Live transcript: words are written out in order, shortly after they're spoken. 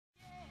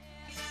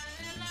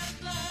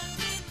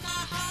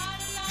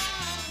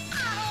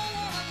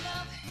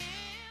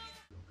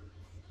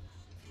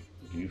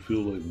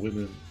feel like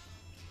women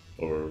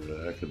are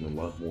acting a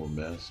lot more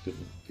masculine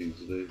these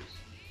days?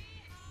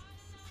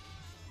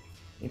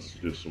 That's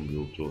just some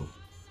real talk.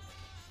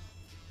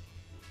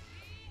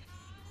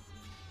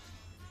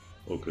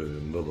 Okay,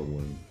 another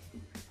one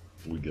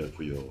we got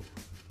for y'all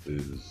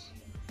is,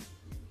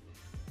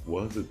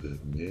 why is it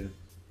that men,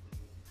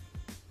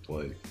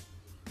 like,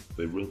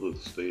 they rather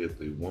stay at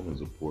their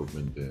woman's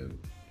apartment than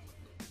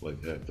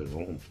like have their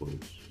own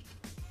place?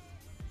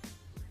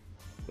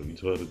 Are you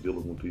tired of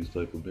dealing with these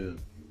type of men?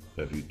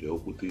 Have you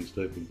dealt with these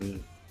type of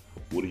men?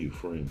 What do your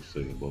friends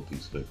say about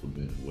these type of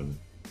men, women?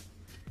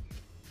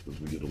 Because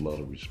we get a lot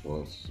of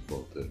responses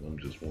about that. I'm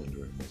just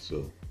wondering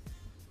myself.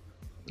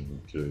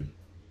 Okay.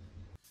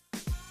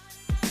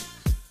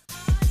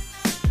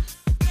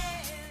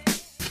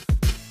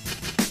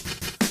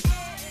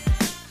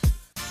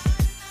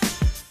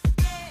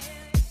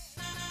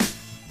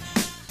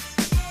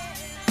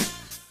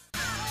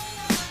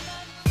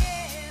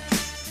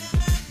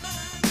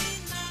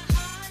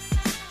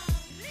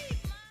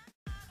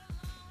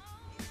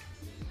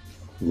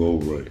 All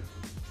right.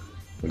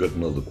 I got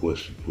another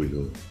question for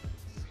you.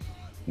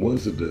 Why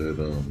is it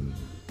that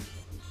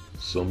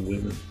some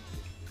women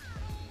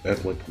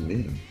act like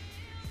men?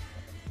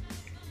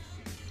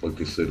 Like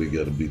they say they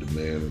got to be the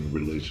man in the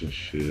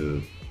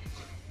relationship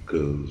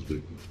because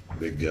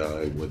the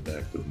guy wasn't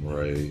acting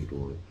right,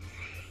 or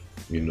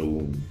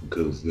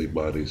because they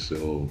by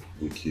themselves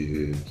with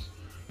kids.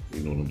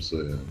 You know what I'm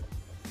saying?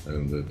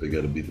 And that they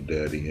got to be the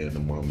daddy and the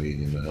mommy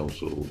in the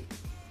household.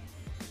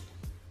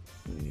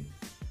 Mm.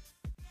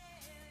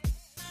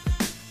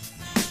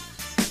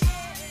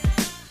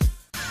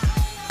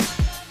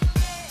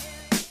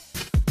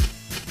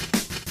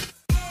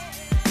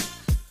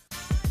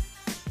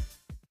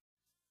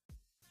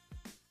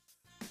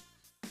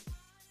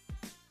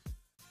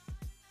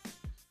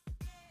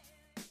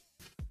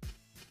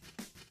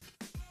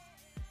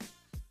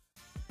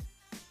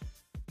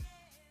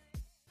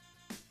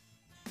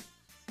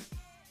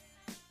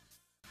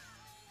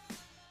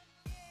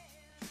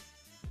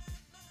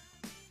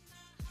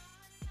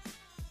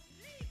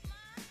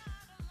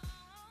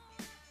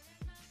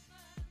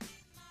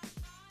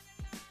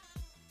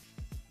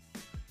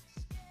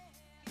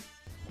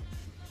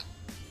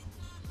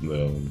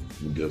 Now,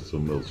 we got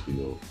something else for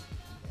y'all.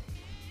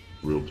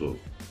 Real talk.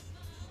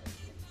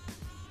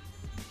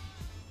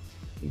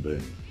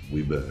 Bang,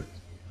 we back.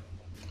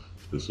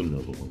 This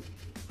another one.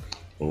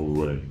 All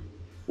right.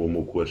 One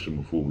more question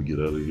before we get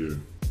out of here.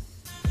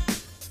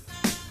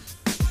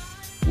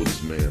 What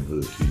is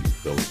manhood to you,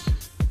 fellas?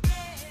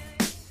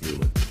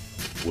 Really?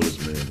 What is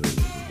manhood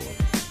about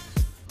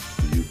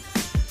to you?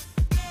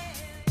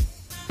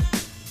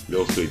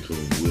 Y'all stay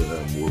tuned. We'll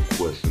have more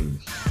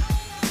questions.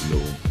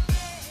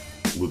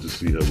 We'll just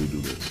see how we do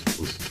this.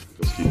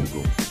 Let's keep it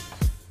going.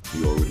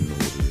 You already know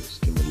what it is.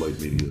 Skim Light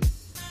Media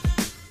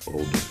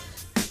all day.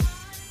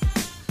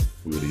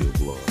 Radio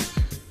blogs.